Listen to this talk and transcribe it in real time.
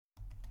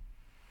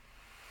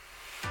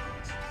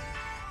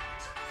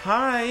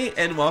Hi,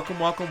 and welcome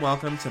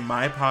to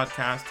my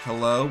podcast,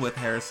 Hello with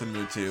Harrison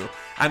Mutu.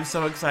 I'm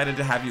so excited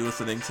to have you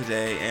listening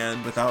today,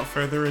 and without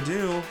further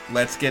ado,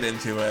 let's get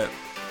into it.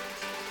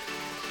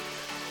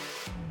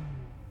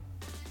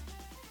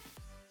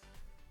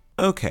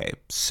 Okay,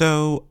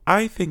 so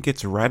I think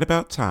it's right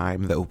about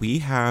time that we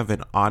have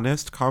an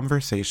honest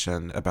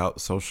conversation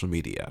about social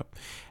media.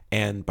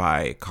 And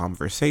by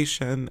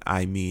conversation,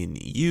 I mean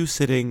you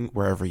sitting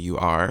wherever you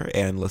are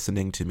and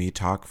listening to me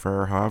talk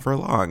for however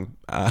long.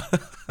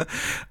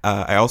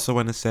 I also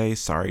want to say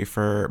sorry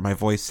for my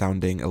voice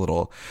sounding a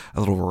little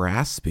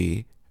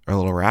raspy. Or a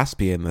little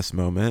raspy in this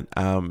moment.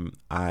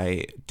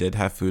 I did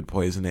have food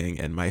poisoning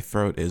and my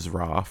throat is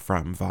raw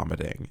from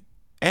vomiting.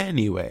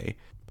 Anyway,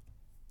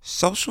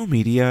 social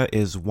media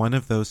is one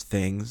of those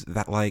things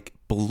that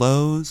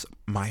blows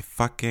my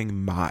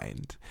fucking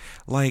mind.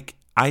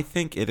 I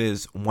think it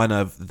is one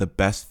of the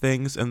best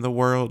things in the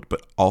world,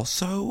 but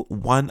also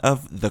one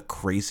of the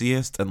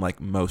craziest and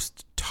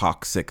most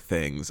toxic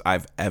things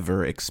I've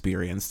ever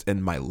experienced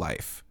in my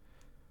life.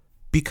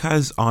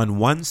 Because on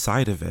one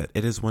side of it,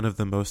 it is one of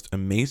the most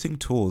amazing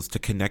tools to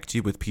connect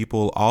you with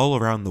people all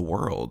around the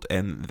world.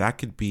 And that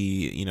could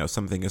be,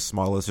 something as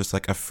small as just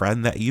a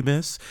friend that you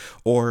miss,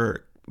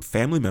 or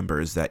family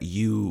members that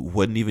you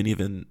wouldn't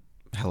even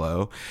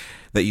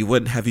that you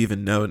wouldn't have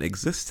even known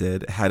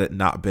existed had it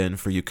not been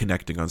for you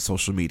connecting on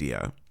social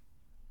media.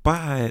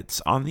 But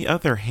on the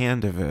other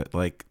hand of it,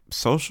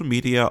 social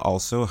media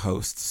also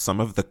hosts some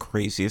of the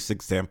craziest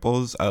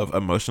examples of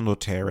emotional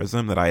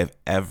terrorism that I have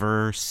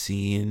ever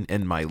seen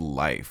in my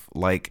life.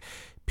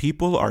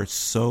 People are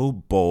so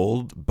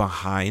bold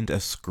behind a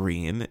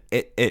screen.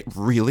 It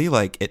really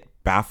it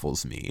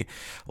baffles me.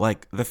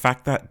 The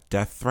fact that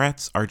death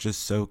threats are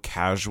just so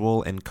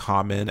casual and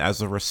common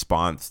as a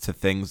response to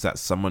things that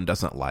someone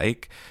doesn't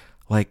like.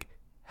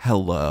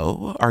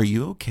 Hello, are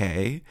you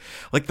okay?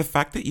 The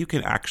fact that you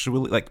can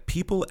actually,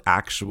 people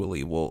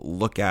actually will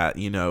look at,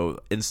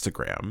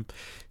 Instagram,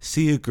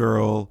 see a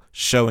girl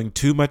showing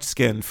too much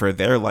skin for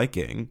their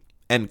liking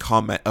and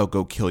comment, "Oh,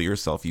 go kill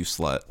yourself, you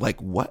slut."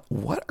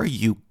 What are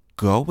you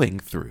going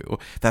through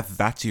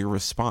that's your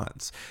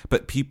response?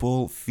 But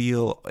people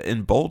feel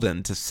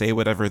emboldened to say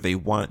whatever they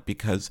want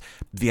because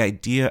the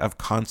idea of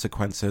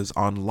consequences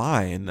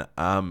online,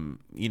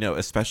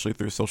 especially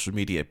through social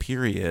media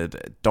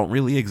period, don't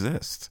really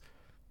exist.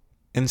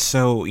 And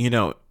so,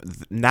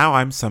 now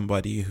I'm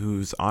somebody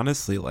who's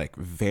honestly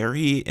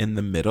very in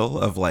the middle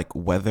of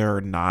whether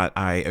or not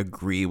I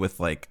agree with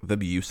the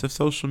use of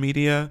social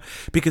media,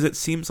 because it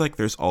seems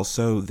there's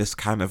also this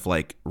kind of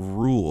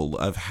rule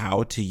of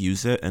how to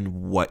use it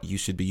and what you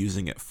should be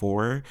using it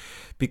for.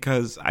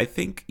 Because I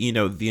think,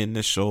 the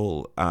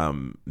initial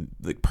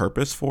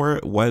purpose for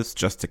it was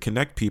just to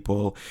connect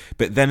people,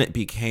 but then it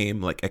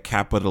became a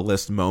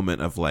capitalist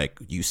moment of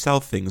you sell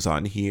things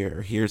on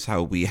here. Here's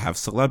how we have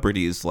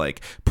celebrities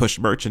push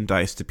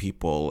merchandise to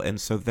people.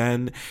 And so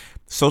then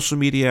social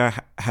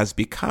media has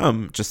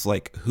become just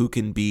who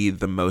can be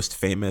the most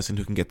famous and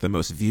who can get the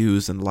most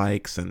views and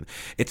likes, and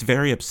it's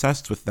very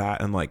obsessed with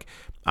that. And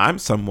I'm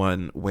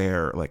someone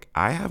where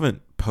I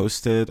haven't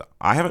posted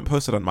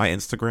on my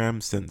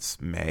Instagram since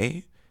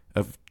May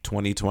of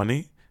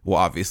 2020. Well,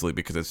 obviously,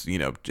 because it's,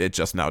 it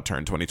just now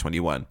turned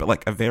 2021,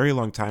 but a very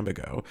long time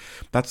ago.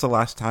 That's the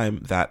last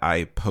time that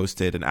I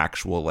posted an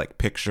actual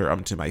picture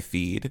onto my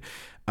feed.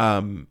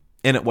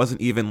 And it wasn't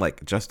even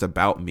just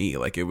about me.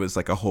 It was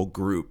a whole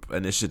group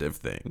initiative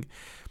thing.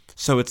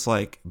 So it's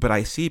but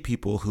I see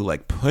people who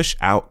push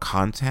out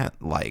content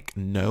like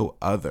no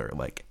other.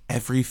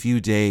 Every few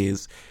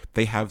days,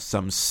 they have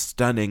some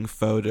stunning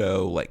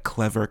photo,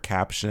 clever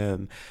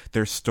caption.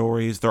 Their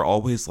stories, they're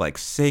always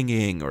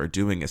singing or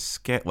doing a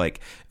skit,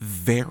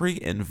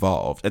 very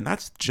involved. And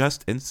that's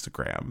just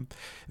Instagram.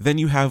 Then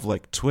you have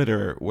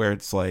Twitter, where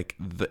it's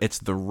it's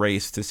the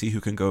race to see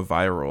who can go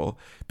viral,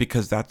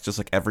 because that's just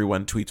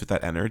everyone tweets with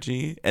that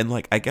energy. And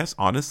I guess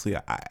honestly,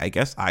 I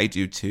guess I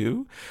do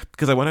too,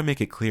 because I want to make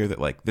it clear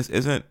that this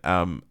isn't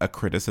a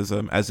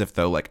criticism as if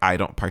though I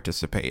don't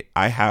participate.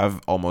 I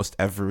have almost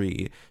every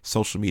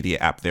social media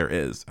app there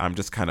is. I'm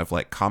just kind of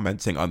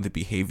commenting on the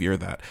behavior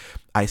that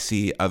I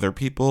see other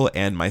people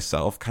and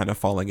myself kind of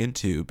falling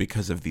into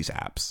because of these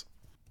apps.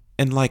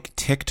 And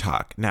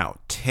TikTok. Now,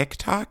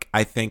 TikTok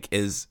I think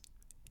is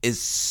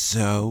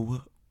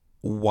so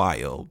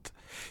wild,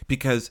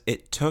 because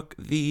it took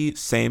the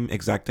same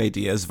exact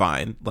idea as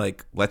Vine.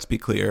 Let's be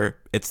clear,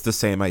 it's the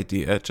same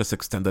idea, just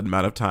extended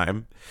amount of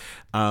time.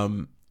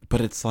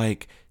 But it's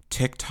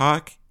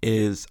TikTok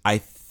is, I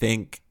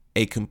think,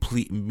 a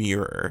complete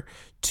mirror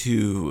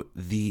to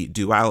the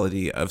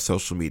duality of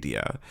social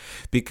media,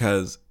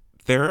 because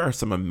there are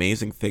some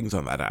amazing things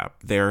on that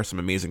app. There are some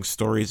amazing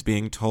stories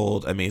being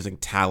told, amazing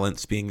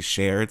talents being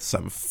shared,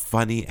 some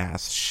funny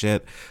ass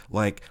shit.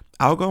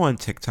 I'll go on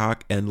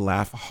TikTok and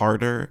laugh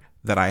harder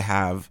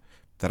I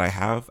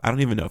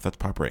don't even know if that's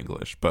proper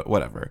English, but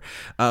whatever.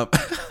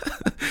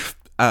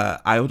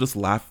 I will just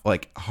laugh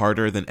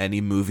harder than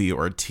any movie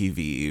or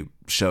TV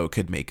show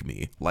could make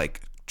me,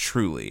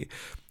 truly.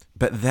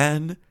 But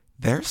then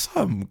there's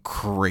some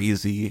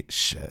crazy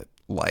shit.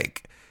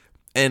 Like,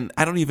 and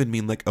I don't even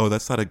mean like, oh,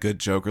 that's not a good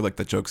joke or like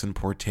the joke's in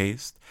poor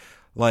taste.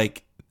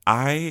 Like,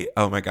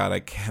 oh my God, I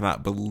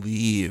cannot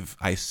believe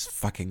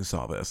fucking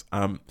saw this.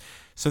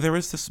 So there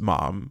was this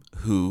mom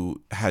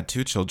who had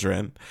two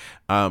children,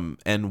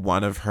 and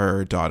one of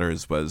her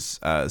daughters was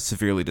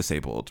severely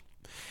disabled.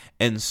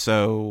 And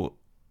so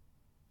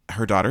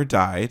her daughter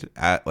died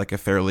at like a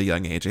fairly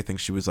young age. I think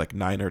she was like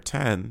 9 or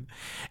 10.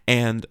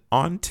 And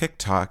on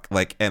TikTok,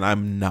 like, and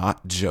I'm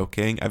not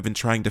joking, I've been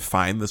trying to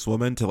find this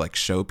woman to like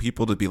show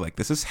people, to be like,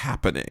 this is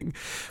happening.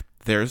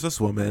 There's this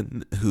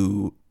woman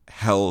who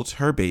held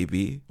her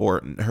baby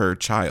or her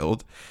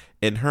child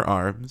in her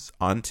arms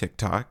on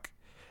TikTok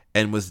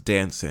and was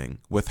dancing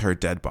with her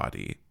dead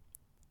body.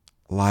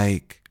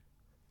 Like,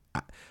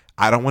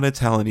 I don't want to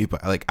tell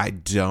anybody, like, I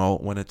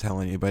don't want to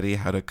tell anybody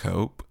how to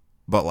cope,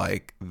 but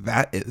like,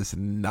 that is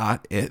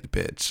not it,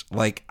 bitch.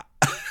 Like,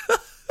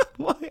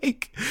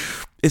 like,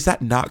 is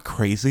that not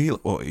crazy?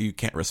 Well, you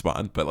can't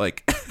respond, but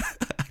like,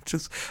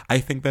 I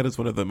think that is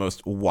one of the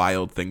most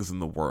wild things in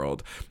the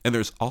world. And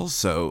there's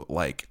also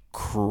like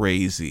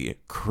crazy,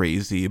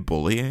 crazy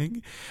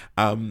bullying.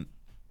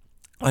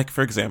 Like,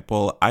 for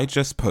example, I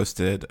just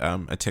posted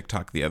a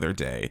TikTok the other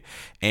day,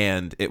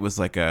 and it was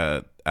like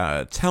a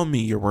tell me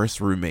your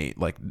worst roommate,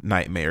 like,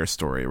 nightmare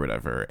story or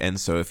whatever. And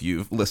so if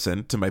you've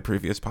listened to my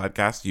previous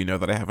podcast, you know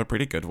that I have a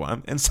pretty good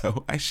one. And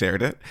so I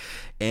shared it,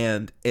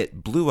 and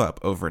it blew up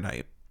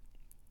overnight.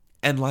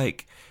 And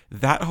like,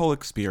 that whole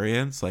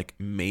experience like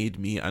made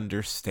me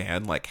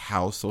understand like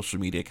how social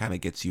media kind of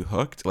gets you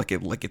hooked. Like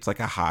it's like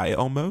a high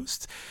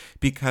almost,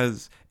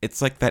 because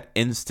it's like that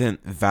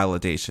instant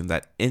validation,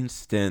 that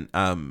instant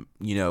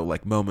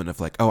like moment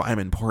of like, oh, I'm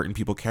important,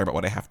 people care about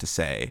what I have to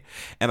say.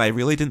 And I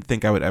really didn't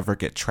think I would ever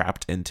get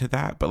trapped into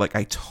that, but like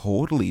I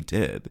totally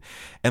did.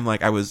 And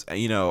like I was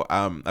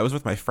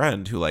with my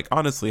friend who like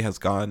honestly has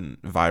gone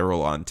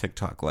viral on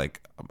TikTok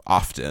like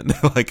often,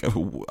 like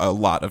a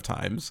lot of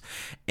times.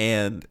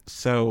 And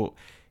so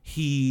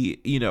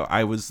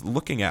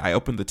I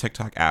opened the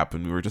TikTok app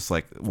and we were just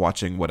like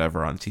watching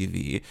whatever on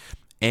TV.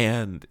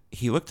 And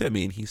he looked at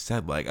me and he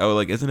said like, oh,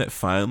 like, isn't it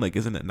fun? Like,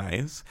 isn't it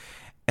nice?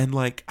 And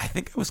like, I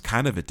think I was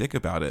kind of a dick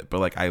about it, but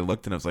like I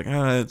looked and I was like,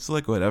 it's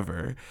like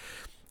whatever.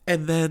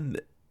 And then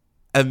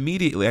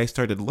immediately I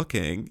started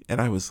looking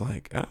and I was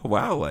like, oh,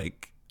 wow,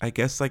 like, I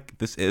guess like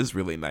this is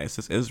really nice.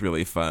 This is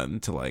really fun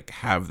to like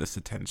have this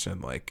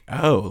attention. Like,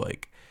 oh,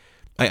 like,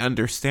 I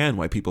understand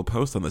why people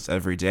post on this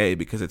every day,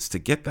 because it's to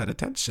get that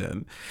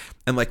attention.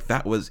 And like,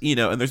 that was,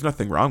 and there's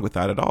nothing wrong with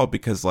that at all,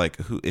 because like,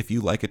 if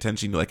you like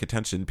attention, you like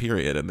attention,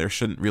 period. And there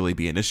shouldn't really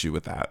be an issue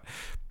with that.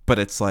 But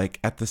it's like,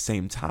 at the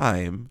same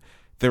time,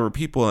 there were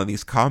people in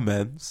these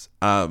comments,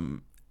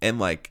 and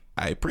like,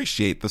 I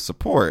appreciate the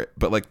support,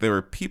 but like, there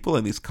were people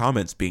in these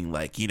comments being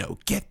like,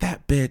 get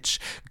that bitch,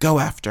 go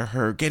after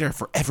her, get her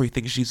for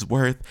everything she's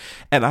worth.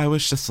 And I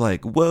was just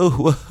like,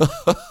 whoa,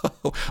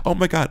 oh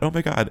my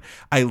God.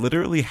 I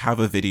literally have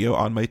a video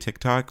on my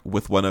TikTok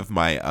with one of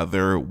my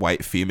other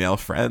white female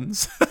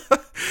friends.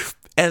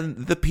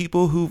 And the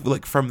people who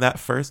like from that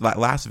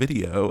last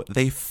video,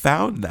 they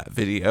found that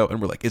video and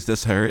were like, is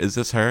this her? Is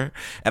this her?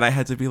 And I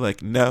had to be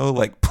like, no,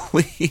 like,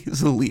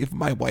 please leave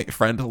my white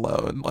friend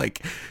alone.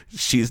 Like,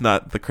 she's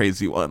not the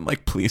crazy one.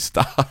 Like, please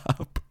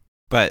stop.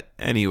 But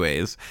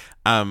anyways,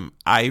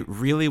 I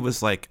really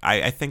was like,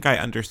 I think I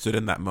understood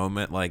in that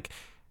moment, like,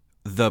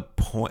 the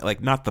point, like,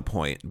 not the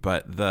point,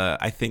 but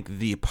I think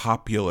the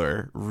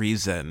popular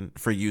reason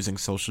for using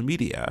social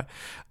media,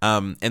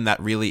 and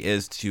that really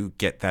is to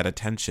get that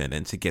attention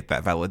and to get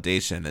that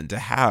validation and to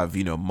have,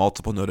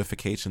 multiple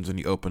notifications when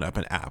you open up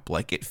an app.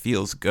 Like, it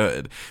feels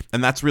good.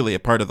 And that's really a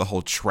part of the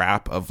whole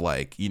trap of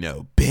like,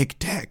 big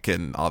tech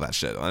and all that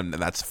shit. And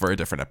that's for a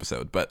different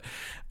episode, but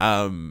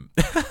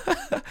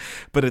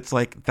but it's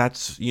like,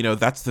 that's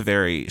the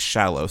very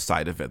shallow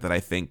side of it that I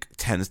think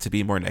tends to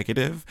be more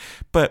negative.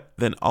 But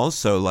then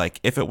also, like,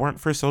 if it weren't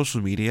for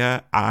social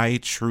media, I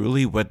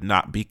truly would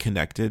not be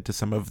connected to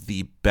some of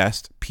the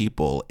best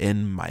people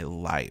in my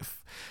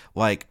life.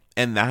 Like,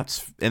 and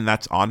that's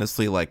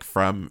honestly like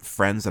from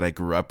friends that I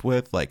grew up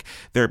with. Like,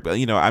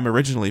 I'm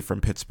originally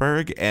from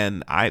Pittsburgh,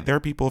 and there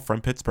are people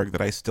from Pittsburgh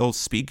that I still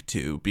speak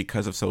to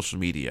because of social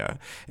media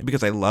and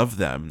because I love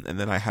them. And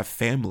then I have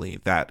family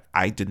that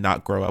I did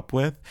not grow up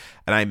with,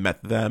 and I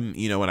met them,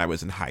 when I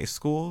was in high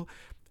school.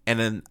 And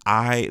then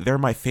they're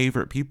my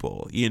favorite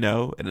people,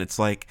 and it's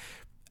like,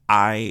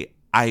 I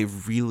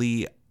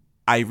really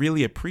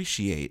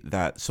appreciate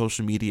that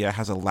social media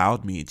has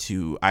allowed me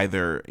to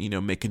either,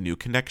 make a new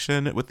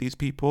connection with these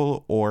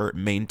people or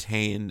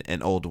maintain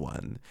an old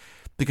one,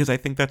 because I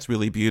think that's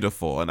really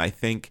beautiful. And I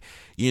think,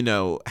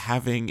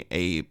 having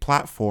a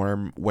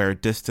platform where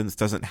distance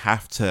doesn't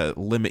have to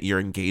limit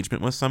your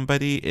engagement with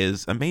somebody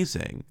is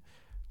amazing.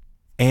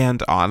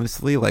 And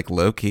honestly, like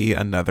low key,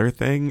 another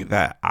thing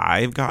that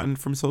I've gotten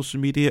from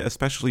social media,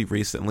 especially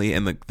recently,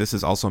 and like this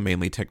is also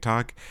mainly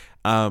TikTok,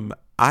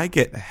 I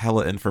get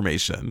hella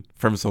information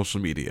from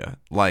social media.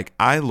 Like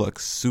I look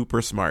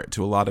super smart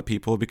to a lot of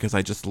people because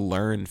I just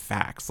learn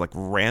facts, like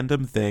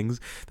random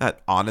things that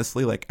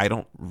honestly, like I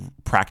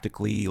don't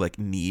practically like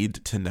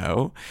need to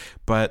know,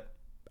 but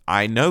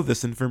I know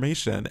this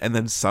information, and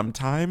then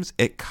sometimes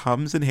it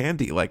comes in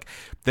handy. Like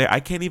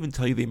I can't even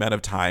tell you the amount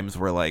of times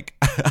where like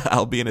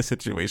I'll be in a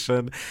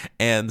situation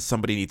and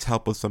somebody needs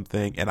help with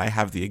something and I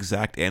have the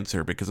exact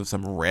answer because of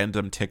some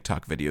random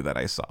TikTok video that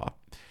I saw.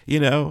 You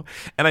know?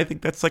 And I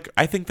think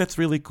that's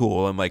really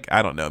cool. And like,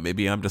 I don't know,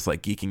 maybe I'm just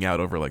like geeking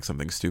out over like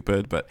something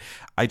stupid, but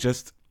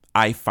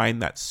I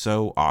find that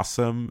so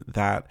awesome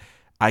that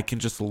I can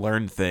just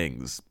learn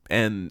things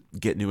and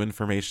get new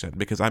information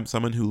because I'm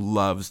someone who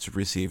loves to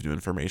receive new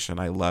information.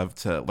 I love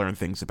to learn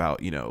things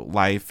about,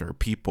 life or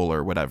people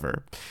or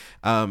whatever.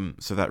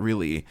 So that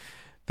really,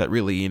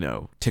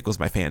 tickles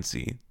my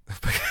fancy.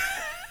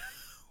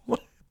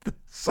 What?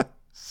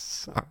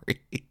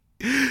 Sorry.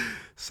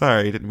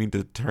 Sorry, I didn't mean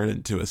to turn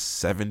into a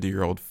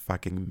 70-year-old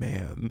fucking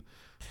man.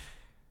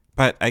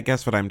 But I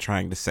guess what I'm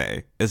trying to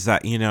say is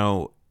that,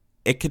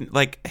 it can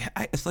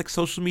it's like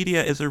social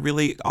media is a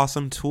really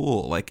awesome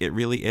tool. Like it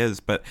really is.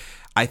 But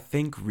I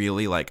think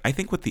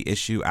what the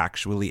issue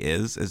actually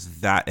is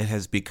that it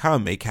has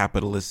become a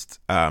capitalist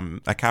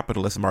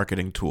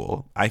marketing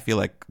tool. I feel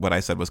like what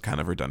I said was kind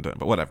of redundant,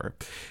 but whatever.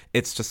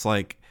 It's just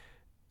like,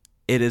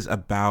 it is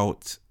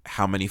about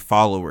how many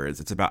followers,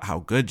 it's about how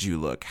good you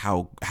look,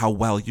 how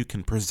well you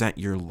can present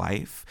your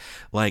life.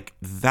 Like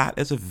that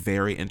is a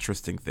very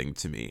interesting thing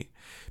to me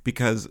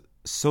because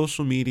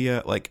social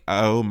media, like,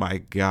 oh my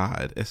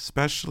God,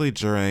 especially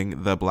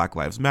during the Black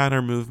Lives Matter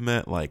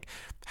movement, like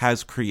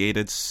has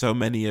created so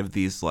many of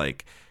these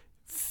like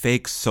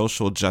fake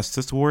social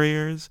justice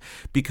warriors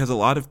because a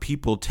lot of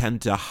people tend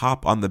to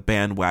hop on the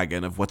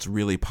bandwagon of what's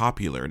really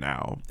popular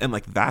now. And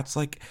like, that's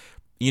like,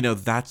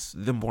 that's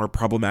the more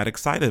problematic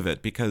side of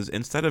it because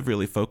instead of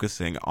really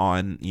focusing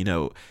on,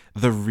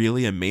 the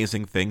really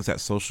amazing things that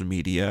social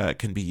media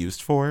can be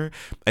used for,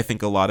 I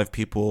think a lot of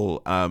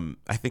people,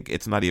 I think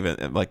it's not even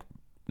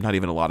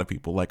a lot of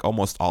people, like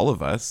almost all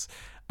of us,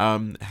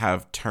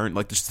 have turned,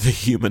 like just the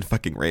human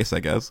fucking race, I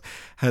guess,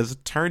 has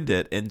turned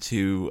it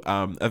into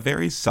a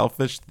very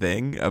selfish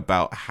thing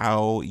about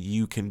how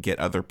you can get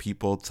other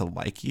people to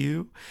like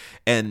you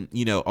and,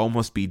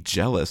 almost be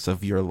jealous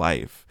of your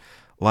life.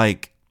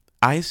 Like,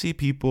 I see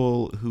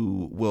people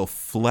who will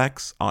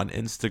flex on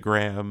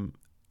Instagram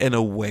in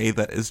a way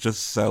that is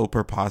just so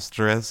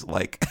preposterous.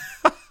 Like,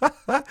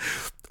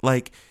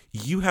 like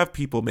you have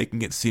people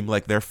making it seem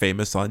like they're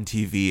famous on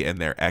TV and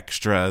they're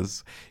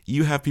extras.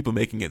 You have people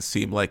making it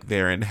seem like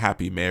they're in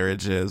happy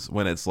marriages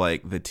when it's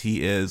like the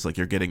tea is like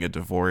you're getting a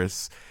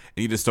divorce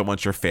and you just don't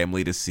want your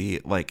family to see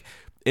it. Like,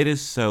 it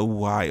is so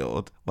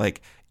wild.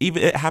 Like,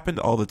 even it happened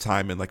all the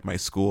time in like my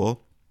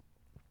school.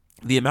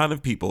 The amount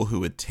of people who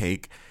would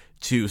take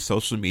to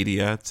social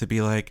media to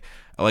be like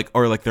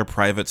or like their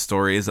private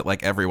stories that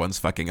like everyone's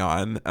fucking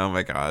on. Oh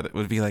my God. It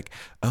would be like,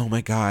 oh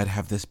my God,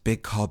 have this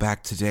big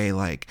callback today.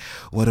 Like,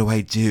 what do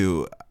I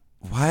do?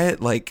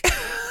 What? Like,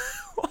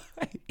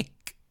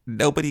 like,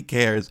 nobody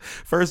cares.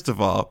 First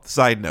of all,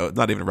 side note,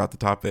 not even about the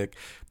topic.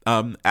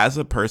 As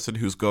a person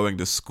who's going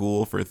to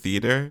school for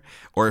theater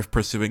or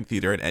pursuing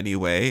theater in any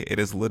way, it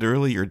is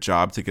literally your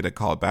job to get a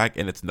callback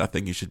and it's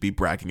nothing you should be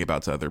bragging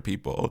about to other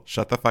people.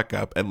 Shut the fuck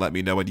up and let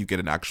me know when you get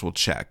an actual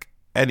check.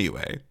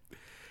 Anyway,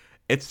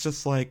 it's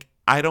just like,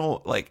 I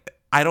don't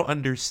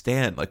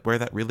understand like where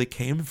that really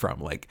came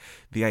from. Like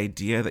the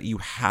idea that you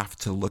have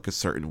to look a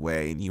certain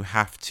way and you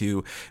have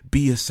to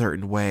be a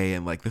certain way.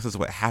 And like, this is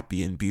what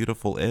happy and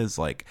beautiful is.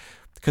 Like,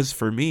 because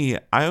for me,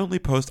 I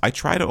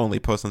try to only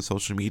post on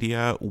social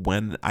media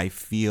when I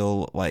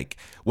feel like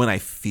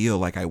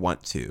I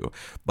want to.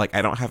 Like,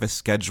 I don't have a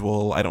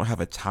schedule. I don't have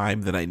a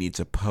time that I need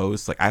to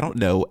post. Like, I don't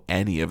know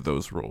any of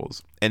those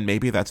rules. And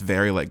maybe that's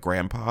very like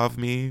grandpa of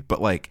me,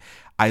 but like,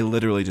 I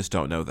literally just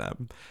don't know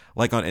them.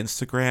 Like on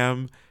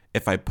Instagram,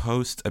 if I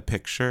post a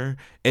picture,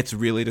 it's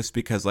really just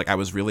because like I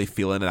was really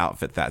feeling an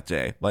outfit that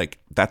day. Like,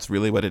 that's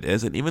really what it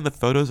is. And even the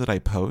photos that I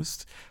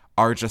post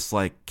are just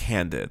like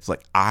candid. It's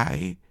like,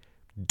 I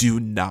do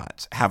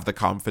not have the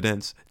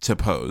confidence to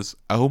pose.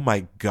 Oh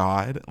my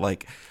God.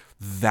 Like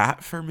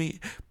that for me,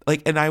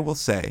 like, and I will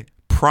say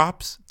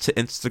props to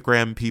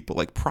Instagram people,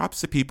 like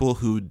props to people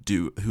who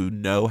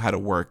know how to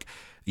work,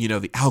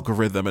 the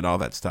algorithm and all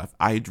that stuff.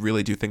 I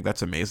really do think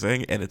that's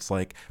amazing. And it's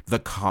like the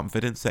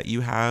confidence that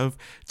you have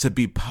to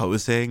be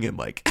posing and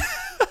like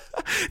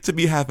to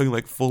be having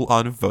like full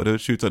on photo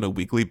shoots on a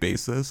weekly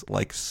basis,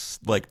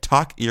 like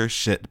talk your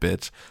shit,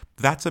 bitch.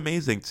 That's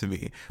amazing to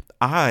me.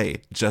 I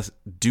just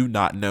do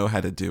not know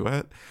how to do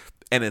it.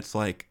 And it's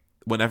like,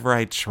 whenever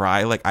I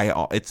try, like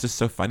it's just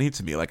so funny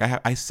to me. Like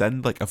I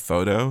send like a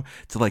photo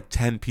to like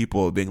 10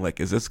 people being like,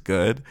 is this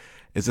good?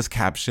 Is this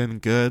caption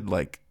good?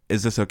 Like,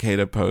 is this okay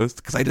to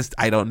post? Because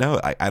I don't know.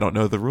 I don't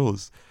know the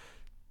rules.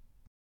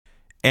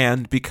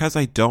 And because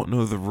I don't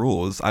know the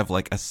rules, I've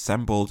like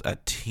assembled a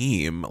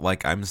team,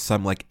 like I'm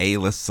some like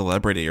A-list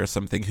celebrity or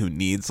something who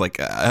needs like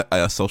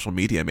a social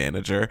media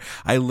manager.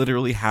 I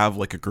literally have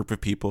like a group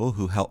of people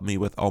who help me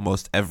with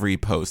almost every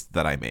post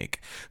that I make,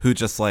 who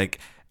just like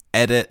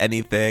edit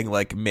anything,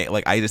 like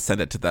like I just send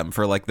it to them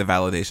for like the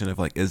validation of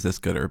like, is this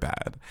good or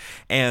bad?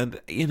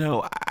 And you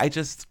know, I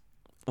just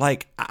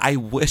like, I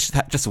wish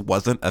that just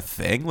wasn't a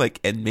thing, like,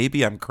 and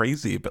maybe I'm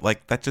crazy, but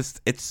like that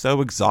just, it's so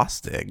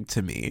exhausting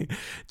to me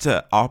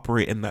to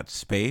operate in that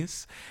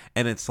space.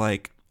 And it's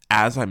like,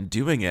 as I'm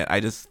doing it, I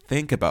just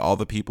think about all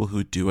the people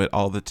who do it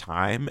all the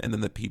time, and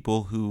then the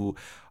people who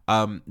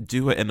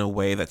do it in a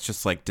way that's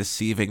just like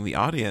deceiving the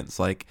audience.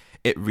 Like,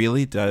 it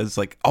really does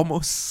like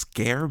almost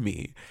scare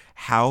me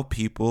how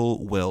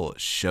people will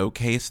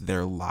showcase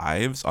their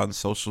lives on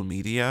social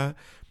media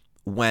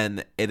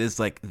when it is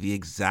like the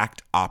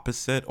exact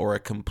opposite or a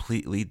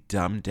completely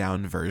dumbed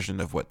down version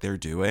of what they're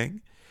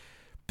doing.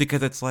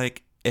 Because it's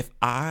like, if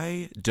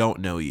I don't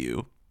know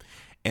you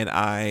and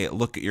I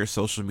look at your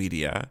social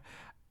media,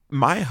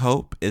 my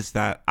hope is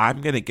that I'm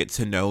going to get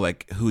to know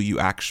like who you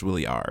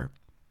actually are.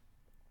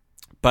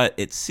 But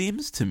it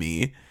seems to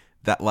me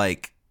that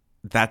like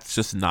that's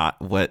just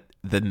not what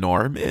the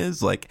norm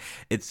is. Like,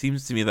 it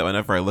seems to me that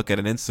whenever I look at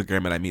an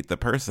Instagram and I meet the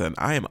person,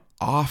 I am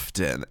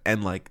often,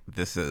 and like,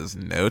 this is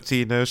no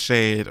tea, no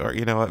shade, or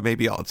you know what,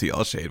 maybe all tea,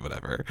 all shade,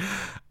 whatever.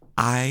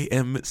 I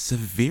am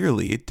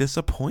severely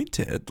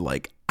disappointed.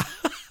 Like,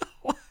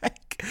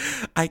 like,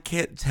 I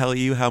can't tell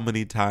you how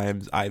many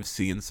times I've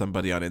seen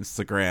somebody on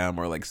Instagram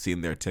or like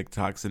seen their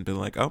TikToks and been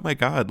like, oh my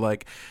God,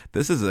 like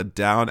this is a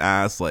down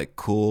ass, like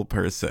cool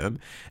person.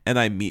 And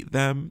I meet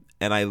them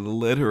and I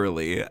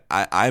literally,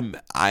 I'm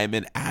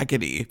in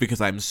agony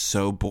because I'm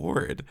so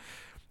bored.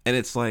 And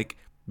it's like,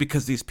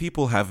 because these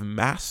people have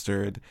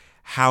mastered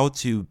how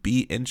to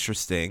be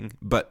interesting,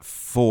 but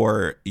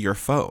for your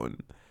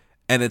phone.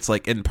 And it's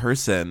like, in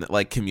person,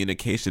 like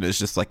communication is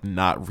just like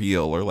not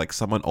real, or like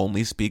someone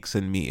only speaks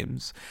in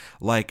memes.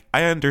 Like,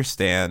 I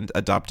understand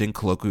adopting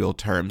colloquial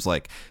terms,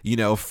 like, you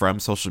know,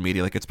 from social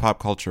media, like it's pop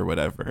culture or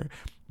whatever.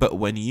 But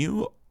when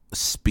you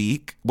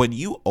speak, when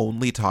you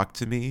only talk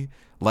to me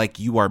like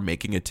you are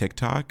making a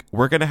TikTok,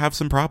 we're going to have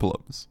some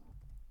problems.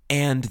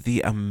 And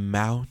the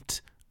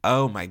amount,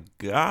 oh my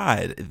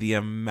God, the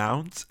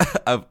amount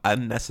of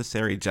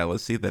unnecessary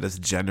jealousy that is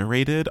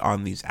generated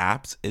on these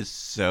apps is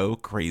so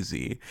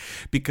crazy,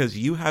 because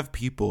you have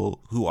people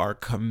who are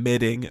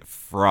committing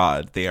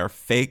fraud. They are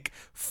fake,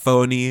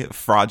 phony,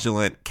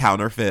 fraudulent,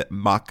 counterfeit,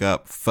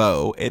 mock-up,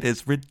 faux. It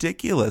is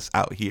ridiculous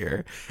out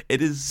here.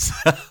 It is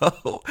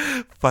so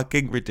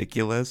fucking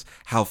ridiculous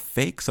how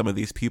fake some of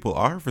these people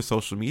are for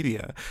social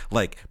media.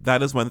 Like,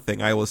 that is one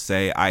thing I will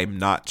say I'm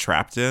not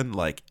trapped in.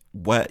 Like,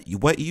 what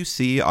you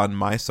see on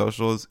my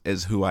socials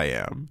is who I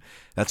am.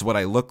 That's what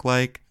I look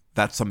like.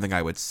 That's something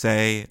I would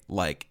say.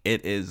 Like,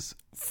 it is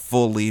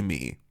fully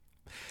me.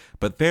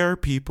 But there are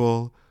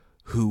people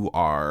who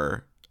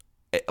are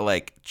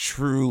like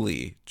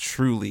truly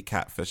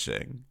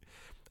catfishing.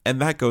 And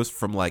that goes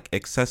from like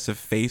excessive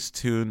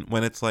Facetune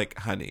when it's like,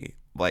 honey,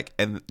 like,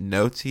 and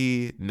no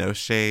tea, no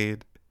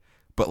shade,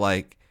 but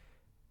like,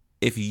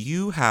 if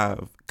you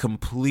have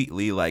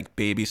completely like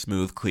baby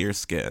smooth clear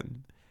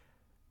skin,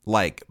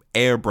 like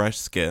airbrush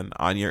skin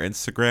on your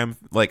Instagram,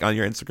 like on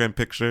your Instagram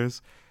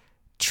pictures,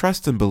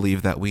 trust and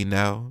believe that we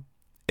know,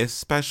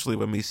 especially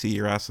when we see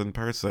your ass in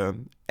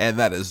person. And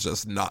that is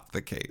just not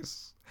the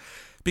case.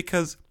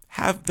 Because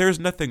there's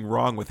nothing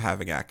wrong with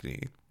having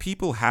acne.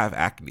 People have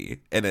acne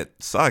and it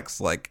sucks.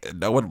 Like,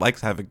 no one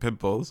likes having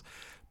pimples,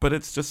 but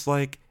it's just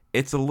like,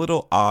 it's a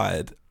little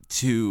odd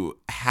to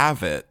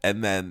have it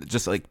and then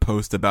just like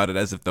post about it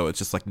as if though it's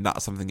just like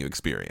not something you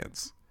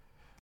experience.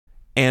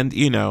 And,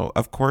 you know,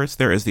 of course,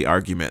 there is the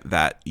argument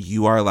that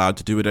you are allowed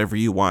to do whatever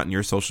you want in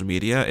your social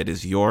media. It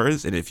is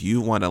yours. And if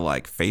you want to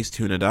like face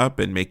tune it up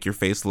and make your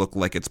face look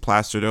like it's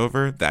plastered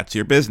over, that's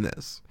your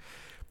business.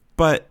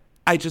 But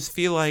I just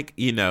feel like,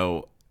 you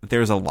know,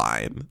 there's a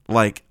line.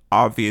 Like,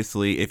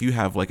 obviously, if you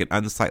have like an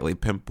unsightly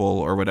pimple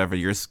or whatever,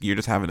 you're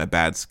just having a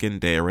bad skin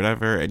day or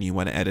whatever, and you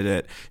want to edit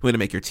it, you want to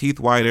make your teeth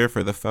whiter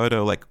for the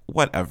photo, like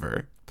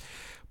whatever.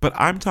 But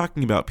I'm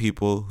talking about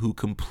people who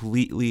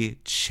completely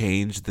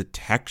change the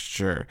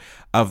texture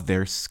of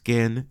their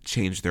skin,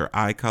 change their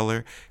eye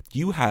color.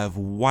 You have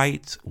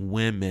white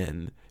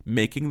women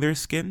making their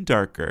skin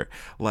darker.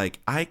 Like,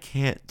 I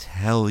can't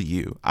tell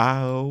you,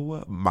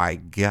 oh my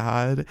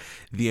God,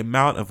 the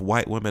amount of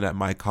white women at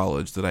my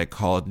college that I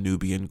called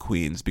Nubian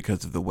queens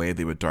because of the way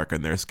they would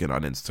darken their skin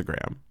on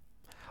Instagram.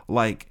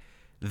 Like,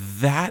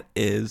 that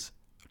is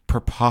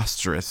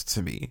preposterous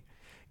to me.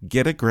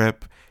 Get a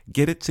grip,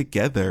 get it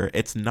together.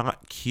 It's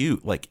not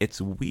cute. Like, it's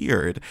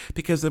weird,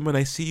 because then when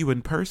I see you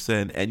in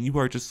person and you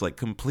are just like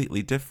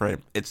completely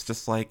different, it's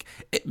just like,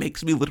 it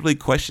makes me literally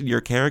question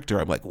your character.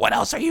 I'm like, what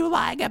else are you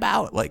lying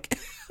about? Like,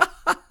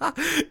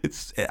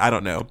 I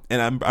don't know.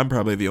 And I'm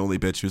probably the only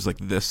bitch who's like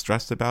this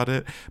stressed about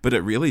it, but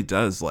it really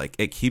does, like,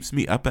 it keeps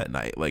me up at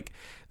night. Like,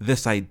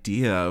 this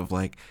idea of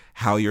like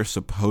how you're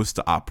supposed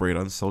to operate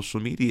on social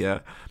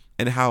media.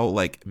 and how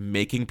like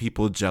making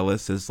people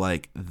jealous is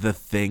like the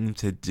thing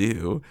to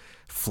do,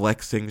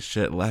 flexing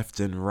shit left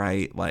and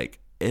right. Like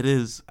it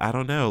is, I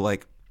don't know,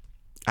 like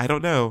I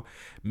don't know,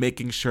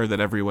 making sure that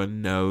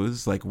everyone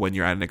knows like when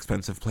you're at an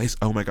expensive place.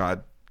 Oh my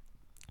God.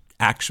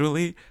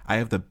 Actually, I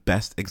have the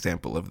best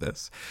example of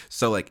this.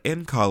 So, like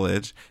in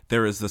college,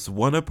 there was this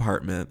one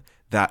apartment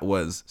that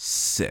was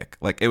sick.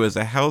 Like it was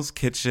a Hell's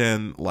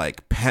Kitchen,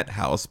 like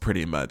penthouse,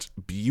 pretty much.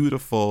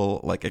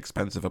 Beautiful, like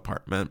expensive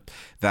apartment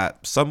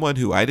that someone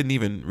who I didn't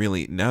even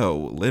really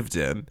know lived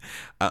in.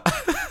 Uh,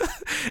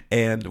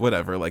 and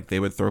whatever, like they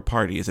would throw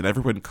parties and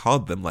everyone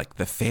called them like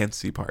the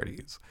fancy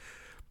parties.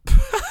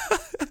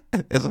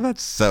 Isn't that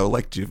so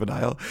like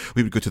juvenile?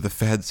 We would go to the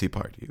fancy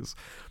parties.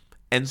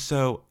 And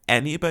so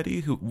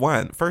anybody who,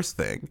 first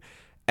thing,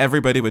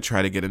 everybody would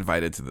try to get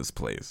invited to this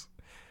place.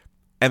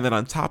 And then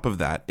on top of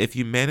that, if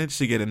you managed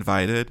to get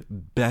invited,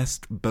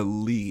 best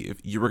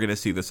believe you were going to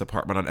see this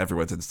apartment on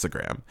everyone's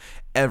Instagram.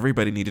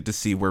 Everybody needed to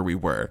see where we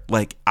were.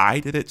 Like, I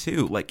did it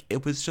too. Like,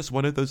 it was just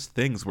one of those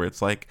things where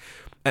it's like,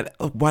 and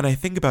when I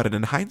think about it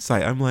in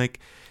hindsight, I'm like,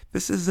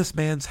 this is this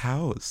man's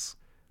house.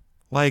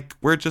 Like,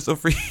 we're just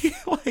over here.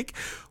 Like,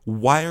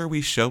 why are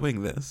we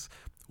showing this?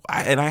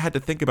 And I had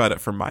to think about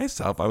it for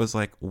myself. I was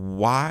like,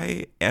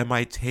 why am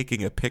I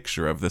taking a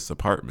picture of this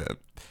apartment?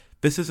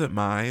 This isn't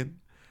mine.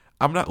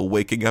 I'm not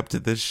waking up to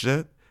this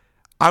shit.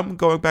 I'm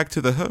going back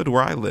to the hood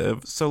where I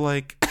live. So,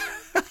 like,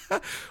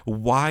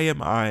 why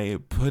am I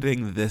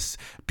putting this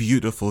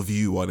beautiful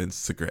view on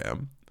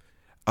Instagram?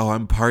 Oh,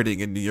 I'm partying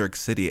in New York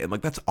City. And,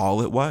 like, that's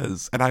all it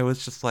was. And I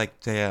was just like,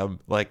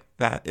 damn, like,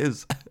 that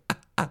is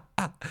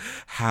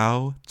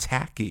how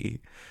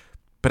tacky.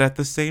 But at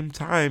the same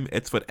time,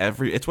 it's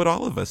what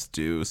all of us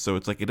do. So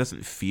it's like, it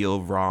doesn't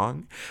feel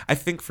wrong. I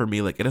think for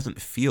me, like, it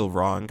doesn't feel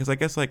wrong because I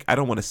guess, like, I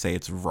don't want to say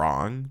it's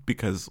wrong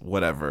because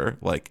whatever,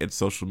 like, it's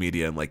social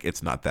media and, like,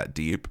 it's not that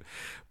deep.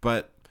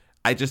 But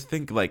I just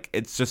think, like,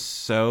 it's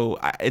just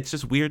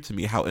weird to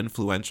me how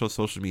influential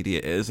social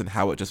media is and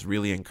how it just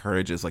really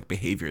encourages, like,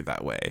 behavior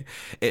that way.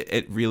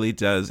 It really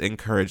does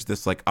encourage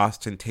this, like,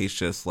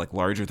 ostentatious, like,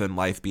 larger than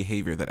life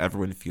behavior that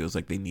everyone feels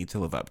like they need to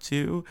live up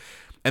to.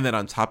 And then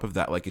on top of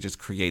that, like, it just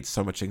creates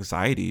so much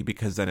anxiety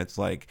because then it's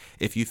like,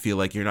 if you feel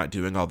like you're not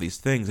doing all these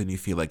things and you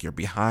feel like you're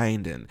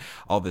behind and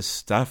all this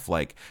stuff,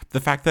 like the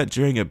fact that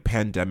during a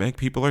pandemic,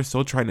 people are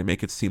still trying to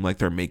make it seem like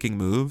they're making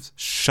moves,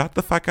 shut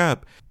the fuck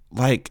up.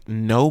 Like,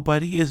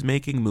 nobody is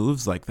making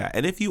moves like that.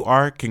 And if you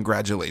are,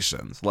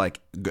 congratulations. Like,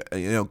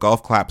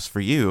 golf claps for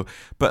you.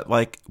 But,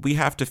 like, we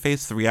have to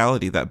face the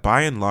reality that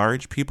by and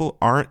large, people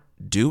aren't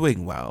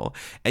doing well.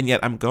 And yet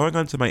I'm going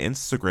onto my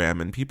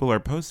Instagram and people are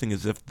posting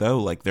as if though,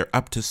 like, they're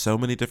up to so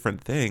many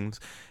different things.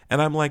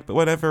 And I'm like, but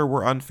whenever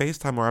we're on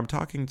FaceTime or I'm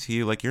talking to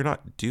you, like, you're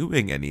not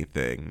doing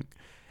anything.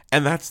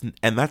 And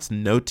that's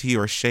no tea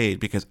or shade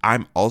because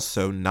I'm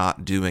also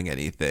not doing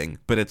anything.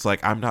 But it's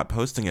like I'm not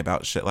posting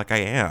about shit like I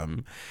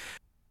am.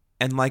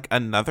 And like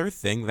another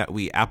thing that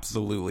we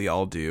absolutely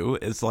all do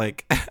is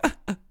like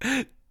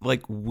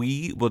like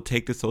we will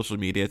take to social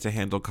media to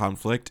handle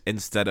conflict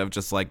instead of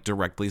just like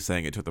directly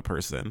saying it to the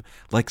person.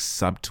 Like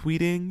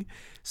subtweeting.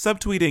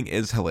 Subtweeting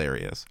is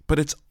hilarious, but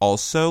it's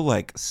also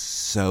like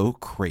so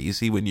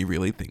crazy when you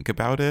really think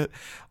about it.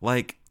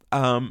 Like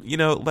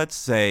let's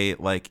say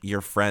like your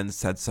friend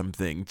said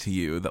something to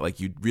you that like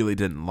you really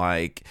didn't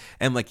like,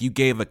 and like you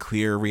gave a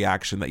clear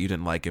reaction that you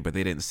didn't like it, but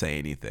they didn't say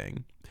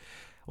anything.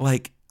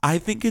 Like, I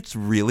think it's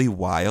really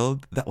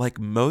wild that like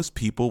most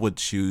people would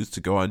choose to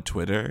go on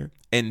Twitter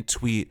and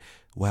tweet,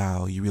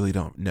 wow, you really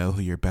don't know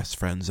who your best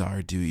friends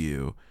are, do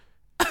you?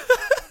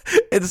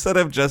 Instead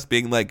of just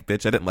being like,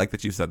 bitch, I didn't like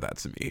that you said that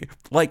to me.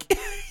 Like,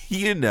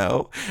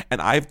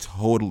 and I've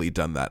totally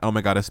done that. Oh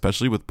my God,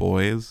 especially with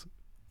boys.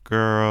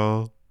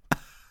 Girl.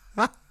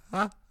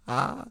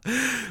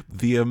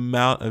 The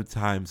amount of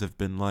times I've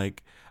been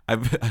like,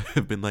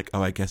 I've been like,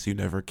 oh, I guess you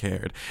never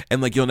cared.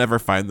 And like, you'll never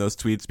find those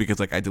tweets because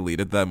like I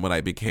deleted them when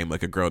I became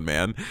like a grown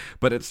man.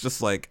 But it's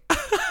just like,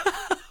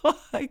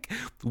 like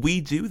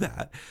we do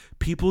that.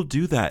 People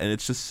do that. And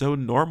it's just so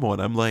normal.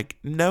 And I'm like,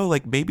 no,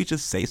 like maybe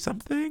just say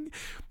something,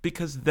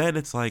 because then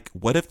it's like,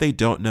 what if they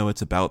don't know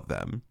it's about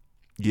them?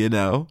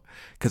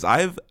 Because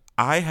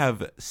I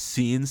have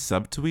seen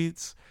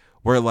subtweets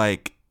where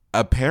like,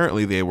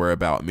 apparently they were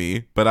about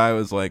me, but I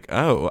was like,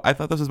 oh, I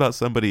thought this was about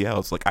somebody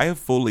else. Like, I have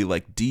fully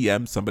like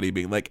DM'd somebody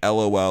being like,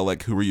 LOL,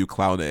 like, who are you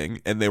clowning?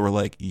 And they were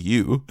like,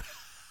 you.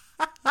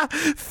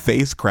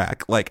 Face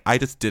crack. Like, I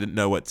just didn't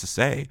know what to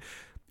say,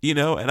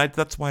 and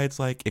that's why it's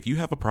like, if you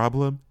have a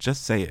problem,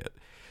 just say it.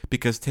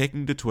 Because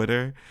taking to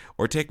Twitter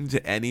or taking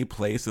to any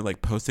place and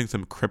like posting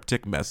some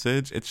cryptic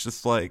message, it's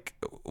just like,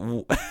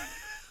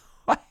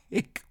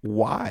 like,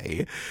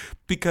 why?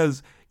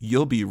 Because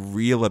you'll be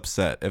real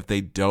upset if they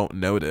don't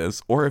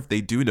notice, or if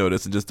they do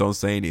notice and just don't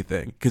say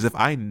anything. Because if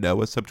I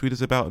know a subtweet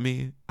is about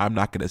me, I'm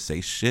not going to say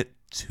shit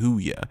to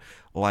you.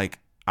 Like,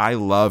 I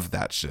love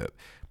that shit.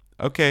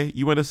 Okay,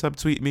 you want to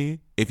subtweet me?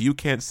 If you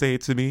can't say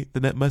it to me,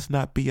 then it must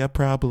not be a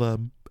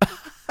problem.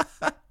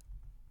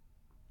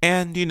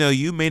 And,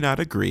 you may not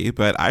agree,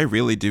 but I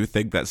really do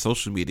think that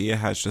social media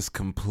has just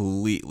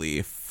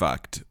completely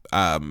fucked,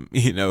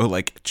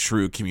 like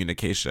true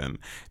communication.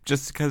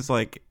 Just because,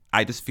 like,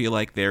 I just feel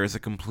like there is a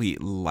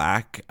complete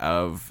lack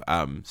of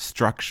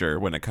structure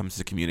when it comes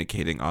to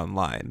communicating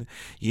online.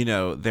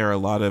 There are a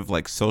lot of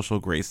like social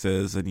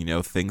graces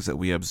and, things that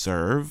we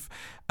observe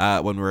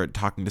when we're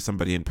talking to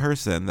somebody in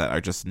person that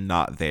are just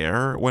not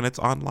there when it's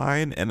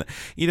online. And,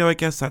 I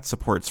guess that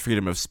supports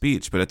freedom of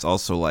speech, but it's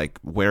also like,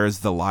 where is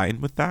the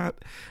line with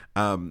that?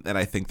 And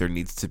I think there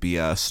needs to be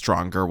a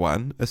stronger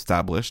one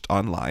established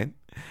online.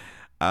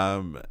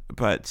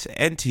 But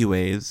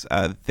anyways,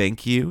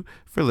 thank you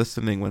for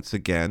listening once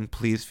again.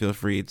 Please feel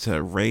free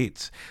to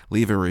rate,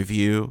 leave a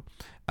review.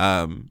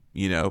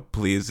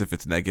 Please, if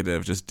it's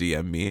negative, just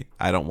DM me.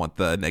 I don't want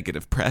the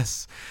negative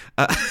press.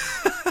 But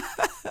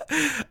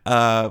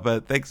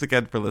thanks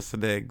again for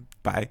listening.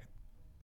 Bye.